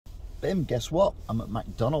Bim, guess what? I'm at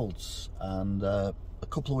McDonald's, and a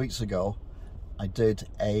couple of weeks ago I did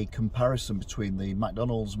a comparison between the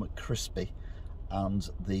McDonald's McCrispy and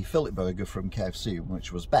the fillet burger from KFC,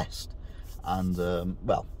 which was best. And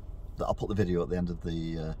well, I'll put the video at the end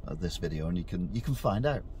of this video, and you can find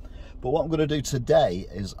out. But what I'm going to do today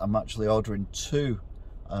is I'm actually ordering two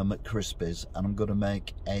McCrispies, and I'm going to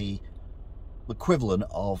make a equivalent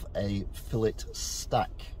of a fillet stack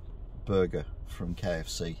burger from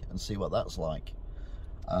KFC and see what that's like.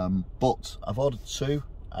 But I've ordered two.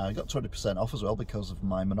 I got 20% off as well because of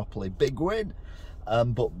my Monopoly big win.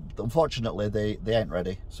 But unfortunately they ain't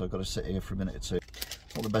ready, so I've got to sit here for a minute or two.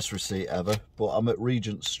 Not the best receipt ever, but I'm at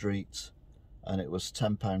Regent Street and it was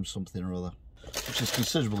 £10 something or other, which is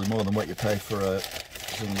considerably more than what you pay for a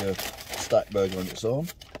Zinger stack burger on its own.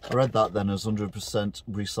 I read that then as 100%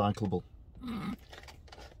 recyclable.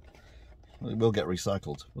 It will get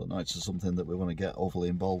recycled, but no, it's something that we want to get overly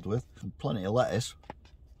involved with. And plenty of lettuce.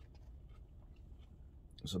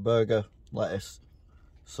 It's a burger, lettuce,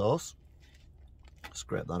 sauce.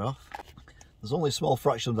 Scrape that off. There's only a small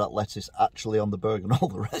fraction of that lettuce actually on the burger, and all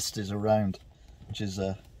the rest is around, which is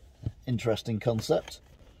an interesting concept.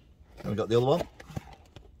 And we've got the other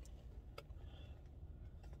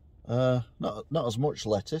one. Not as much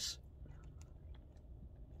lettuce.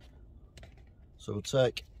 So we'll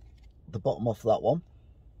take the bottom off that one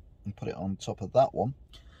and put it on top of that one.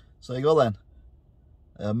 So there you go then.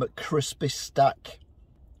 McCrispy stack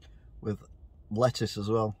with lettuce as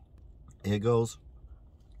well. Here goes.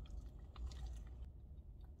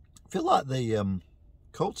 I feel like the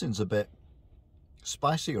coating's a bit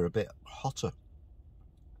spicier, a bit hotter.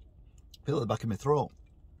 I feel at the back of my throat.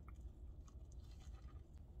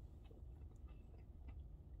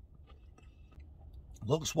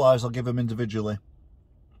 Looks wise, I'll give them individually.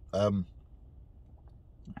 Well,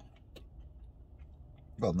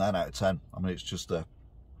 9 out of 10. I mean, it's just a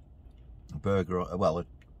burger, well, a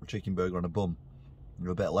chicken burger on a bun with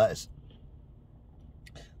a bit of lettuce.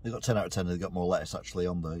 They've got 10 out of 10, they've got more lettuce actually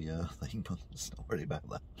on the thing, but it's not really about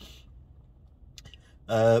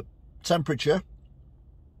that. Temperature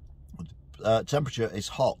is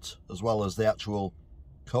hot, as well as the actual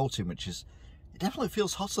coating, which is, it definitely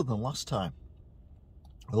feels hotter than last time.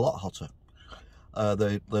 A lot hotter.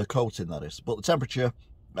 The coating, that is. But the temperature,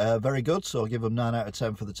 very good, so I'll give them 9 out of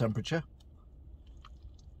 10 for the temperature.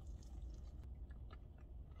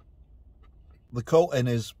 The coating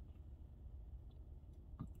is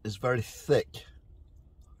very thick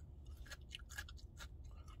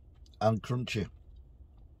and crunchy.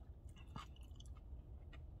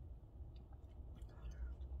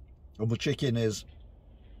 And the chicken it's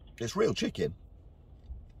real chicken.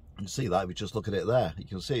 You can see that if you just look at it there. You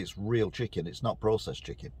can see it's real chicken, it's not processed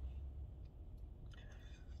chicken.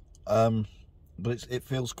 But it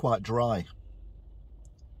feels quite dry.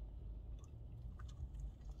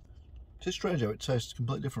 It's strange how it tastes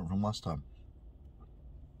completely different from last time.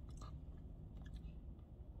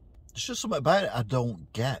 There's just something about it I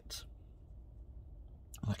don't get.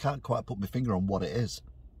 I can't quite put my finger on what it is.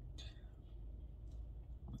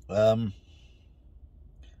 I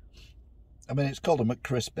mean, it's called a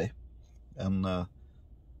McCrispy, and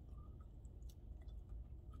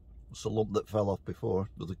it's a lump that fell off before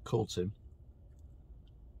with the coating.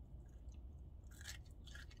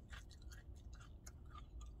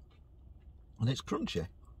 And it's crunchy. I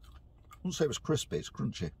wouldn't say it was crispy, it's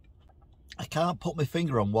crunchy. I can't put my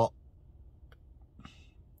finger on what.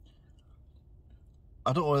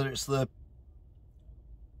 I don't know whether it's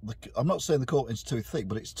I'm not saying the coating's too thick,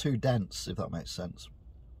 but it's too dense, if that makes sense.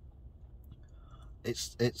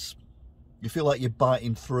 You feel like you're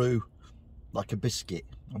biting through like a biscuit.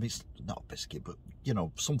 I mean, it's not a biscuit, but you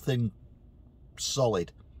know, something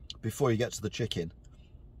solid before you get to the chicken.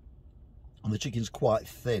 And the chicken's quite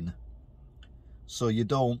thin, so you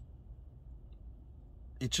don't,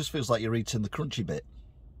 it just feels like you're eating the crunchy bit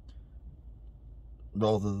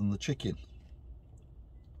rather than the chicken.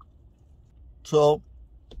 So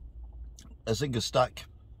a Zinger stack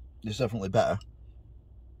is definitely better.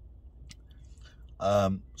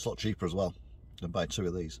 It's a lot cheaper as well than buy two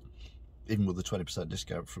of these, even with the 20%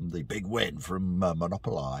 discount from the big win from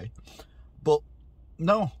Monopoly. But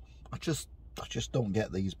no, I just don't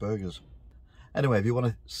get these burgers. Anyway, if you want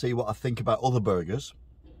to see what I think about other burgers,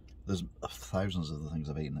 there's thousands of the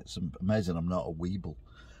things I've eaten. It's amazing I'm not a weeble.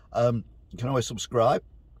 You can always subscribe,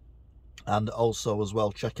 and also as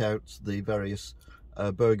well check out the various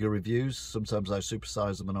burger reviews. Sometimes I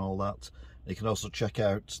supersize them and all that. You can also check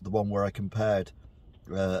out the one where I compared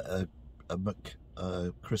a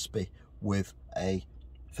McCrispy with a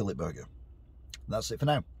fillet burger. And that's it for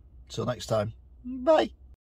now. Till next time, bye.